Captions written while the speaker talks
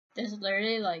There's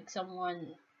literally like someone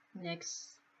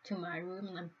next to my room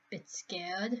and I'm a bit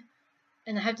scared.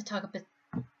 And I have to talk a bit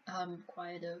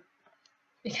quieter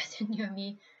because they're near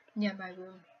me, near my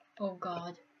room. Oh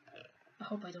god. I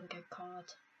hope I don't get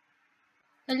caught.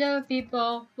 Hello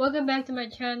people, welcome back to my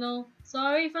channel.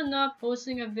 Sorry for not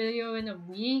posting a video in a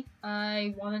week.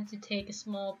 I wanted to take a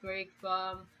small break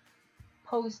from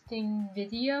posting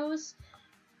videos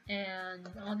and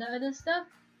all that other stuff.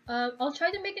 I'll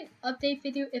try to make an update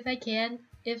video if I can.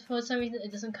 If for some reason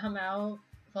it doesn't come out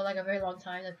for like a very long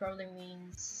time, that probably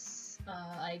means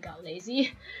I got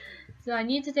lazy. So I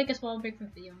need to take a small break from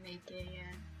video making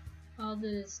and all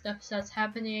the stuff that's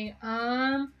happening.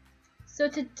 So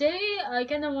today I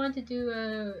kinda want to do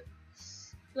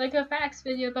a facts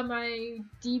video about my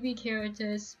DB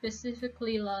characters,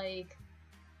 specifically like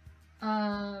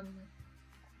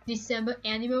December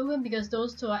and Imogen, because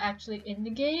those two are actually in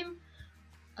the game.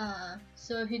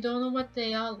 So if you don't know what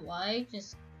they are like,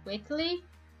 just quickly,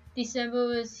 December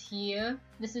was here.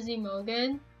 This is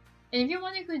Imogen, and if you're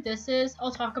wondering who this is,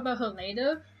 I'll talk about her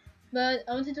later. But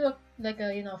I want to do a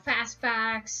fast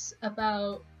facts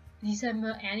about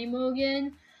December and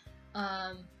Imogen.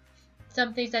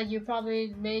 Some things that you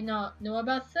probably may not know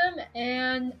about them,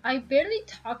 and I barely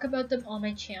talk about them on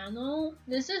my channel.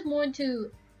 This is more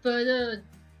to further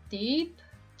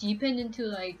deepen into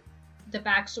like the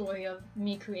backstory of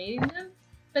me creating them,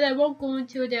 but I won't go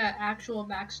into their actual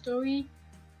backstory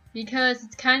because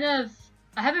it's kind of,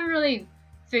 I haven't really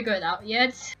figured it out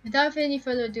yet. Without any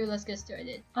further ado, let's get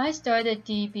started. I started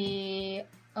DB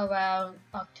around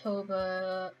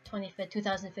October 25th,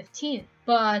 2015,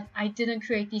 but I didn't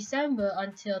create December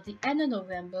until the end of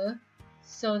November.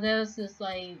 So there's this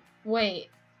like, wait,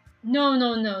 no,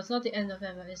 it's not the end of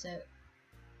November, is it?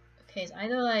 Okay, it's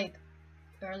either like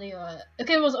early or,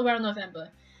 okay, it was around November.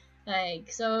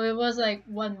 Like, so it was like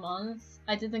 1 month.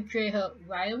 I didn't create her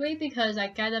right away because I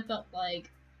kind of felt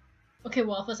like, okay,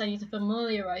 well, first I need to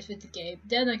familiarize with the game,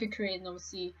 then I could create an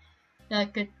OC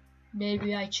that could,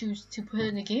 maybe I choose to put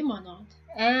in the game or not.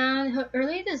 And her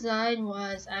early design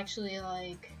was actually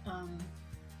like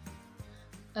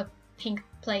a pink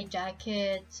plaid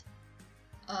jacket,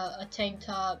 a tank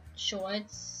top,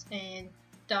 shorts, and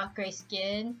dark gray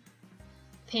skin,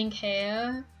 pink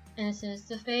hair, and a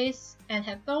sinister face, and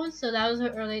headphones. So that was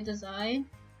her early design.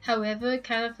 However, it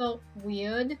kind of felt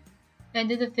weird and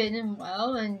didn't fit in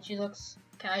well, and she looks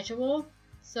casual,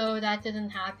 so that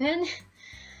didn't happen.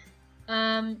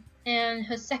 And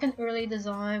her second early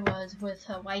design was with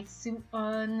her white suit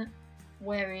on,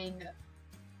 wearing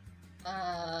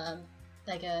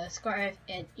like a scarf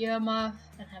and earmuff,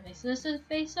 and having a sinister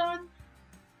face on.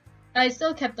 I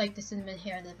still kept like the cinnamon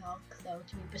hair and the milk though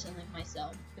to represent like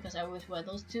myself, because I always wear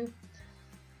those two.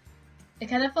 It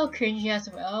kind of felt cringy as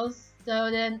well,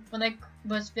 so then when I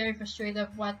was very frustrated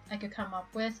of what I could come up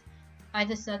with, I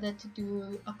decided to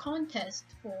do a contest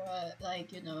for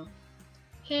like, you know,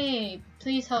 hey,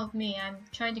 please help me, I'm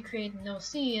trying to create an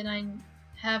OC and I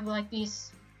have like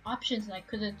these options and I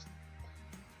couldn't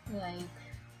like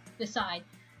decide.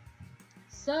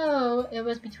 So it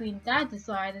was between that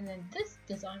design and then this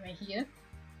design right here.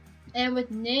 And with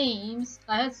names,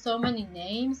 I had so many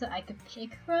names that I could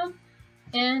pick from,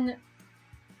 and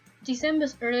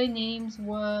December's early names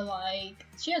were like,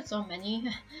 she had so many: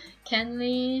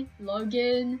 Kenley,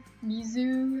 Logan,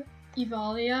 Mizu,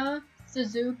 Evalia,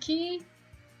 Suzuki.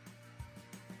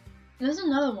 There's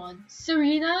another one,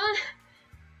 Serena.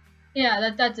 Yeah,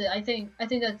 that's it. I think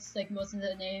that's like most of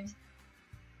the names.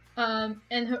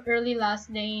 And her early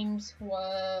last names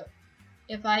were,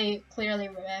 if I clearly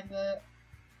remember,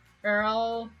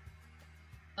 Earl,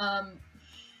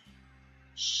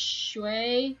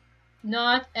 Shui,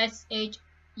 not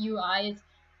S-H-U-I, it's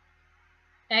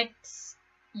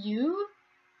X-U,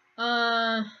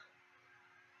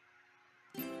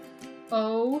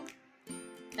 O,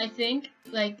 I think,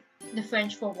 like the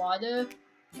French for water,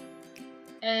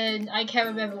 and I can't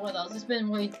remember what else. It's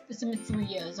been 3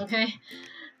 years, okay?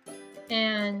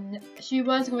 And she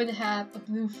was going to have a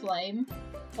blue flame,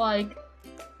 like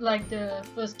the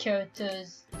first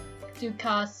characters,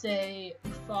 Tsukase,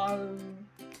 Ufaru.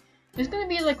 It's gonna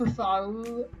be like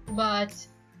Ufaru, but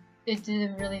it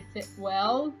didn't really fit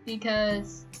well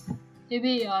because, to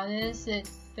be honest, it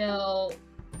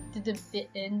didn't fit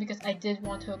in because I did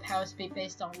want her power speed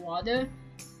based on water.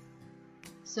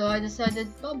 So I decided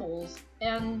bubbles,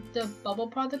 and the bubble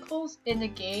particles in the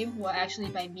game were actually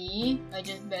by me. I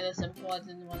just made it simple, I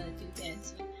didn't want to do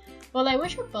fancy. Well, I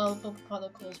wish her bubble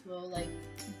particles were like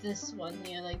this one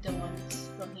here, like the ones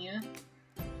from here.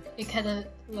 It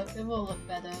will look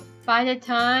better. By the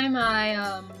time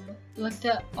I looked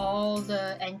at all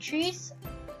the entries,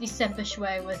 December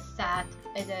Shui with that,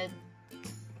 and then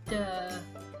the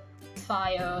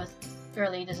fire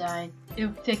early design. It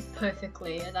fit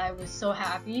perfectly, and I was so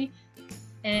happy.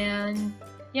 And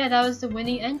yeah, that was the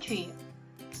winning entry.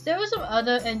 There were some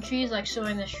other entries like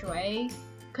showing the Shui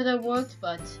could have worked,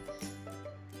 but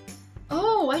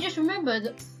oh, I just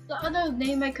remembered the other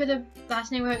name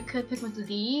last name I could pick was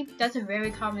Lee. That's a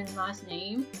very common last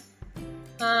name.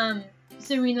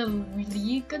 Serena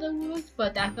Lee could have worked,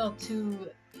 but that felt too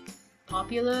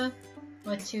popular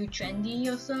or too trendy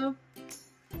or so.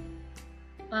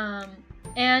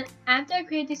 And after I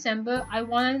created December, I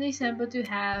wanted December to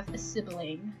have a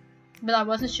sibling, but I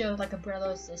wasn't sure if like a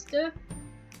brother or sister.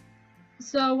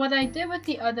 So what I did with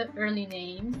the other early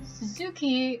names,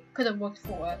 Suzuki could have worked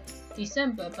for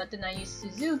December, but then I used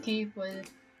Suzuki for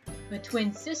my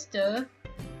twin sister.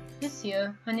 This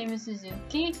here, her name is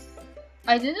Suzuki.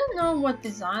 I didn't know what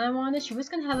design I wanted. She was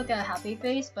gonna have like a happy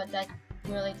face, but that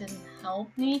really didn't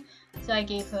help me. So I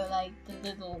gave her like the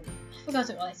little, I forgot what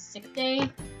it was, like sick day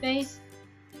face.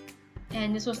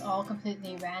 And this was all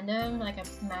completely random, like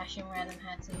I'm mashing random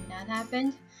hats and that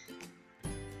happened.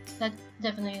 That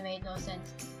definitely made no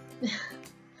sense.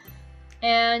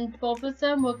 And both of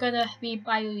them were gonna be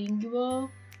bilingual,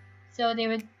 so they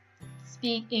would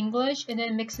speak English and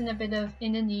then mix in a bit of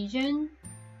Indonesian,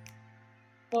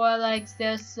 or like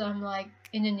there's some like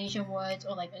Indonesian words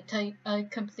or like a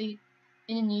complete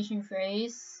Indonesian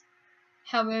phrase.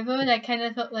 However, that kind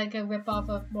of felt like a ripoff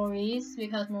of Maurice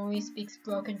because Maurice speaks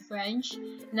broken French,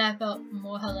 and that felt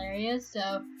more hilarious.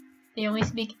 So they only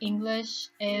speak English,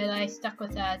 and I stuck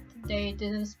with that. They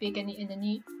didn't speak any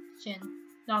Indonesian.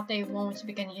 Not they won't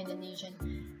speak any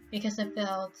Indonesian, because it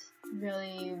felt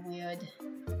really weird.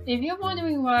 If you're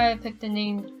wondering why I picked the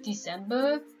name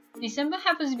December, December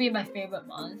happens to be my favorite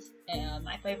month, and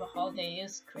my favorite holiday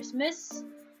is Christmas.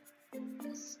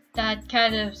 That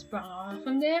kind of sprung off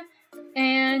from there.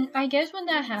 And I guess when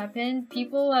that happened,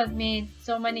 people have made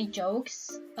so many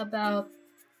jokes about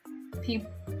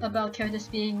characters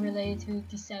being related to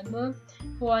December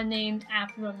who are named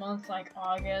after a month like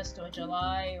August or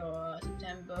July or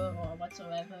September or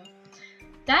whatsoever.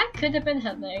 That could have been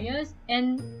hilarious.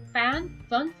 And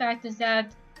fun fact is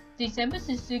that December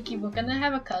Suzuki were gonna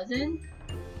have a cousin,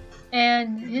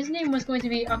 and his name was going to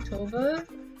be October,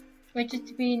 which is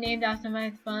to be named after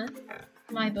my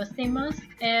birthday month,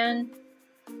 and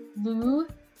Lu,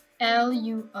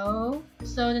 L-U-O,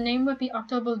 so the name would be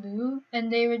October Lu, and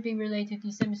they would be related to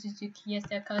December Suzuki as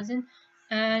their cousin,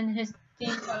 and his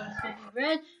theme color was going to be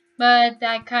red, but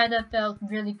that kind of felt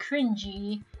really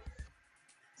cringy,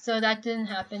 so that didn't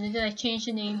happen. And then I changed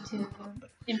the name to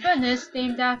Infernus,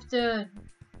 named after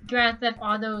Grand Theft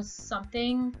Auto's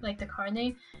something, like the car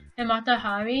name, and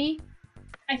Matahari.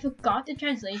 I forgot the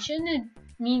translation. It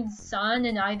means sun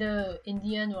in either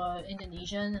Indian or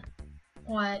Indonesian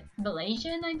or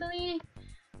Malaysian, I believe.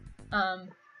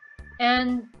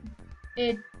 And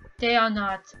they are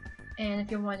not. And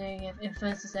if you're wondering if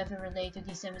Infernus is ever related to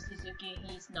December Suzuki,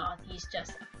 he's not. He's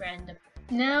just a friend.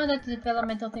 Now that the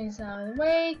developmental things are out of the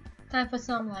way, time for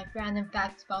some like random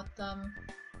facts about them,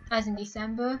 as in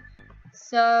December.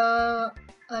 So,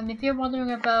 if you're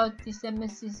wondering about December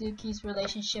Suzuki's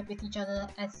relationship with each other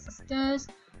as sisters,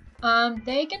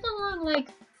 they get along like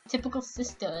typical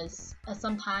sisters.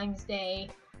 Sometimes they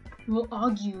will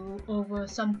argue over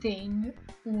something,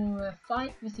 or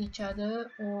fight with each other,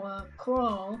 or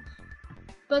quarrel.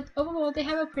 But overall, they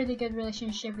have a pretty good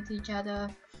relationship with each other.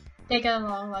 They get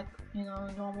along like, you know,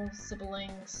 normal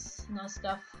siblings and that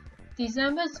stuff.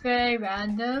 December's very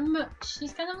random.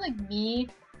 She's kind of like me.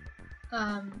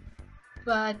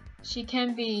 But she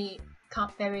can be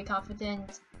very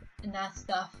confident and that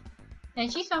stuff.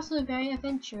 And she's also very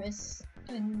adventurous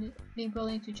and be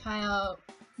willing to try out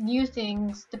new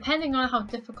things depending on how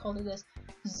difficult it is.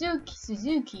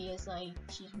 Suzuki is like,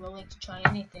 she's willing to try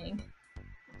anything.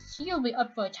 She'll be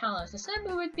up for a challenge.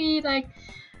 December would be like,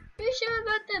 are you sure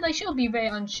about that? Like, she'll be very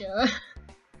unsure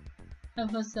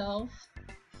of herself.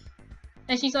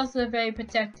 And she's also very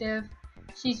protective.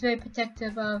 She's very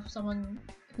protective of someone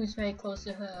who's very close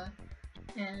to her,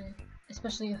 and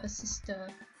especially her sister.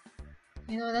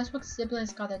 You know, that's what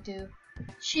siblings gotta do.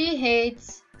 She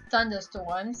hates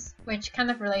thunderstorms, which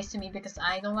kind of relates to me because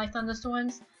I don't like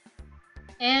thunderstorms.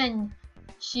 And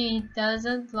she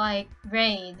doesn't like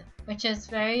rain, which is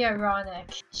very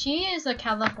ironic. She is a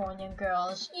Californian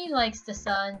girl. She likes the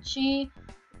sun, she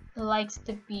likes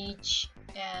the beach,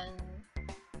 and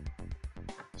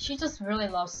she just really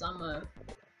loves summer.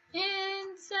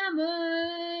 In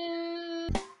summer!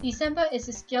 December is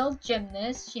a skilled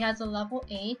gymnast. She has a level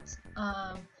 8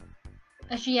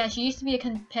 Actually, yeah, she used to be a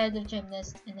competitive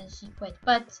gymnast and then she quit.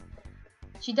 But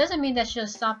she doesn't mean that she'll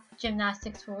stop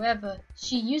gymnastics forever.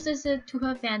 She uses it to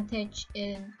her advantage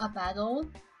in a battle.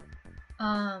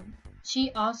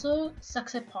 She also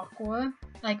sucks at parkour,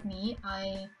 like me.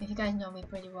 If you guys know me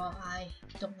pretty well, I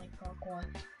don't like parkour.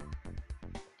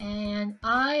 And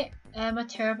I am a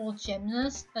terrible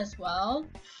gymnast as well.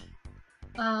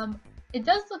 It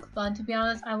does look fun, to be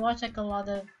honest. I watch like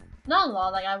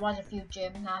I watch a few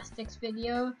gymnastics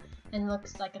videos and it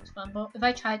looks like it's fun, but if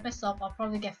I try it myself, I'll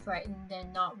probably get frightened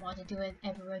and not want to do it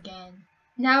ever again.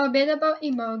 Now a bit about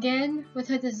Imogen with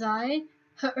her design.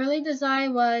 Her early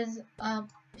design was,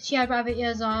 she had rabbit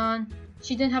ears on,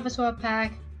 she didn't have a sword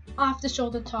pack, off the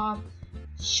shoulder top,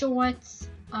 shorts,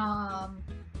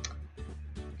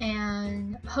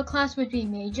 and her class would be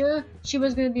major. She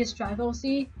was going to be a strive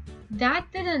OC. That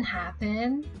didn't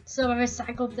happen, so I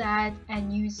recycled that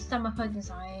and used some of her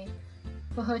design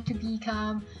for her to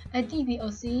become a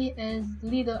DBOC as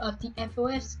leader of the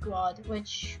FOF squad,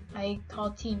 which I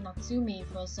called Team Natsumi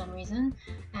for some reason,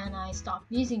 and I stopped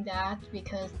using that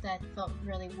because that felt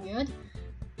really weird.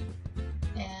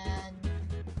 And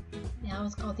now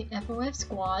it's called the FOF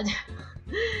squad.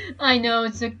 I know,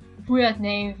 it's a weird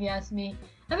name if you ask me.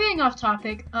 I'm getting off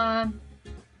topic.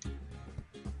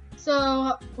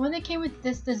 So when they came with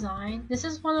this design, this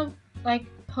is one of like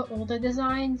her older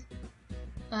designs.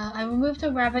 I removed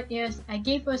her rabbit ears, I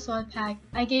gave her a sword pack,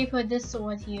 I gave her this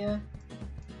sword here.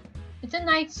 It's a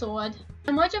knight sword.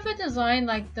 And much of her design,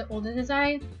 like the older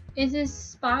design, is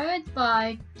inspired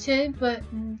by Tim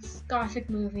Burton's gothic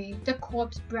movie, The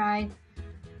Corpse Bride.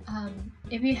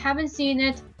 If you haven't seen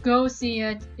it, go see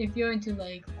it if you're into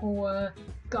like horror,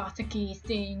 gothic-y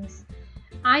things.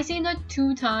 I've seen it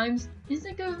 2 times. Is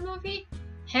it a good movie?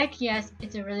 Heck yes,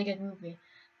 it's a really good movie.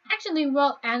 Actually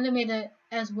well animated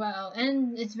as well,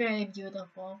 and it's very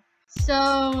beautiful.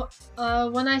 So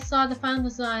when I saw the final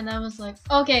design, I was like,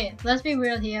 okay, let's be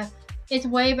real here. It's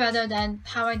way better than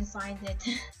how I designed it.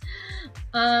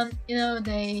 You know,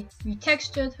 they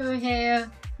retextured her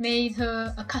hair, made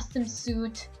her a custom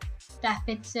suit that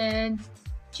fits in,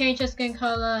 changed her skin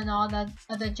color and all that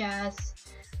other jazz,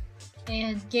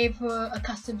 and gave her a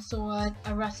custom sword,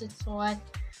 a rusted sword.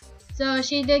 So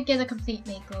she did get a complete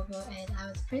makeover and I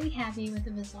was pretty happy with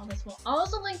the result as well. I'll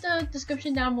also link the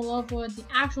description down below for the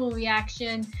actual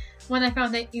reaction when I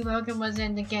found that Imogen was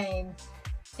in the game.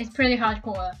 It's pretty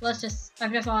hardcore.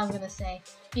 That's all I'm gonna say.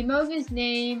 Imogen's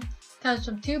name comes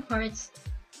from 2 parts.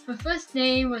 Her first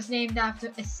name was named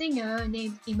after a singer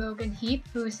named Imogen Heap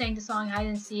who sang the song Hide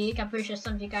and Seek. I'm pretty sure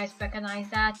some of you guys recognize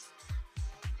that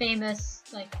famous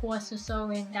like horse or so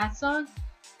in that song.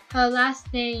 Her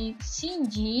last name,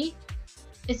 Shinji,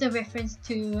 is a reference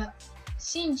to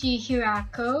Shinji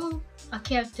Hirako, a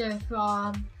character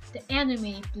from the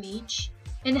anime Bleach.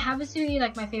 And it happens to be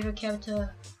like my favorite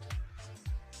character.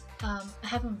 I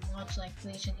haven't watched like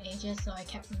Bleach in ages, so I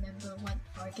can't remember what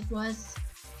arc it was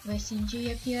where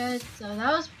Shinji appeared. So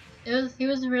he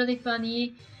was really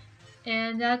funny,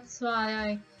 and that's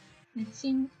why it's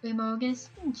seen Imogen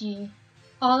Shinji.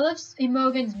 All of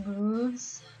Imogen's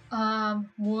moves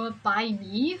were by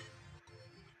me,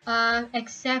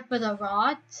 except for the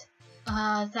rod,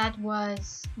 that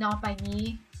was not by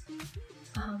me.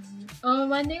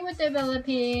 When they were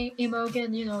developing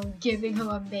Imogen, you know, giving her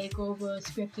a makeover,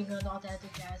 scripting her and all that other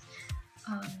jazz,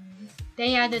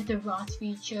 they added the rod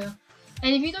feature.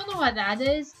 And if you don't know what that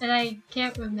is, and I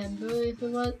can't remember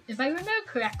if I remember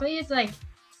correctly, it's like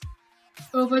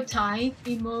over time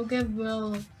Imogen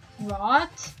will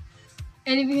rot,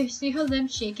 and if you see her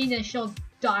limbs shaking, then she'll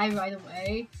die right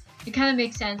away. It kind of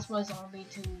makes sense for a zombie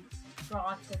to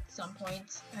rot at some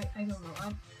point. I don't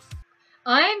know.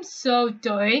 I'm so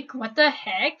dark. What the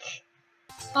heck?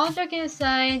 All joking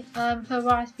aside, her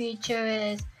rot feature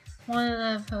is one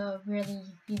of her really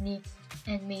unique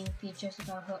and main features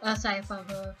about her, aside from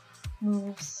her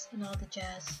moves and all the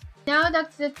jazz. Now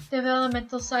that the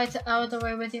developmental sides are out of the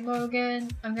way with Imogen,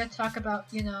 I'm gonna talk about,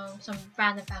 you know, some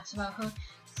random facts about her.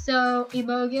 So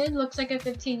Imogen looks like a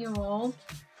 15-year-old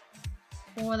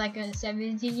or like a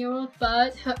 17-year-old,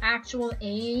 but her actual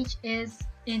age is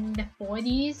in the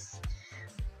 40s,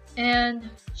 and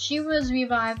she was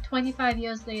revived 25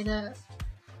 years later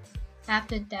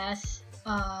after death.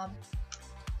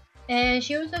 And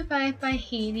she was revived by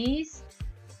Hades,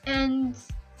 and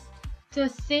the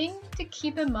thing to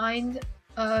keep in mind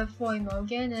for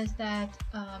Imogen is that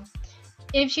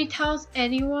if she tells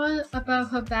anyone about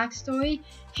her backstory,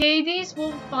 Hades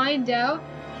will find out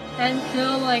and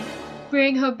he'll like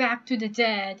bring her back to the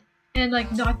dead and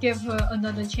like not give her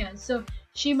another chance. So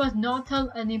she must not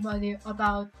tell anybody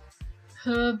about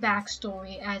her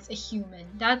backstory as a human.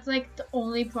 That's like the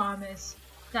only promise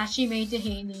that she made to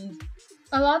Haley.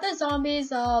 A lot of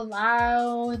zombies are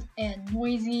loud and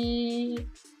noisy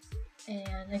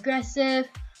and aggressive.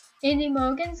 In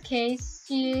Imogen's case,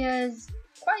 she is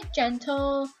quite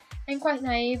gentle and quite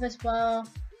naive as well.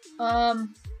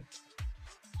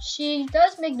 She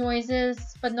does make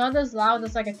noises, but not as loud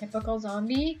as like a typical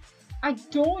zombie. I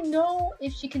don't know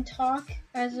if she can talk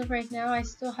as of right now. I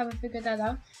still haven't figured that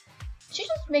out. She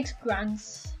just makes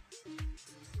grunts.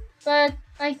 But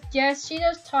I guess she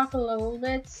does talk a little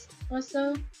bit or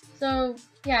so. So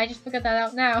yeah, I just figured that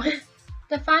out now.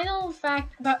 The final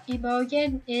fact about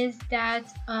Imogen is that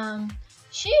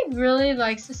she really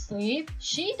likes to sleep.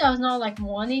 She does not like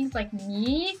mornings like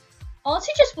me. All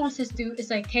she just wants to do is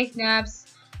like take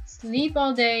naps, sleep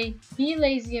all day, be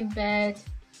lazy in bed.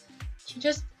 She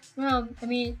just, well, I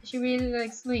mean, she really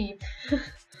likes sleep.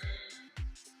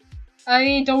 I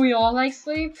mean, don't we all like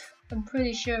sleep? I'm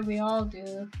pretty sure we all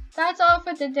do. That's all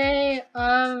for today.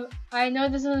 I know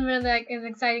this isn't really like an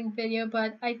exciting video,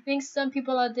 but I think some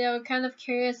people out there are kind of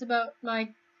curious about my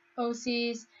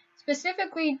OCs,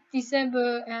 specifically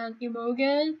December and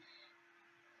Imogen.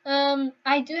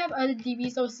 I do have other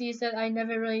DBs OCs that I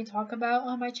never really talk about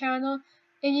on my channel.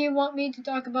 If you want me to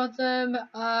talk about them,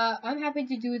 I'm happy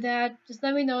to do that. Just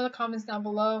let me know in the comments down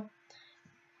below.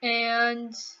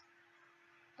 And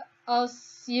I'll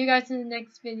see you guys in the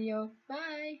next video.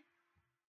 Bye!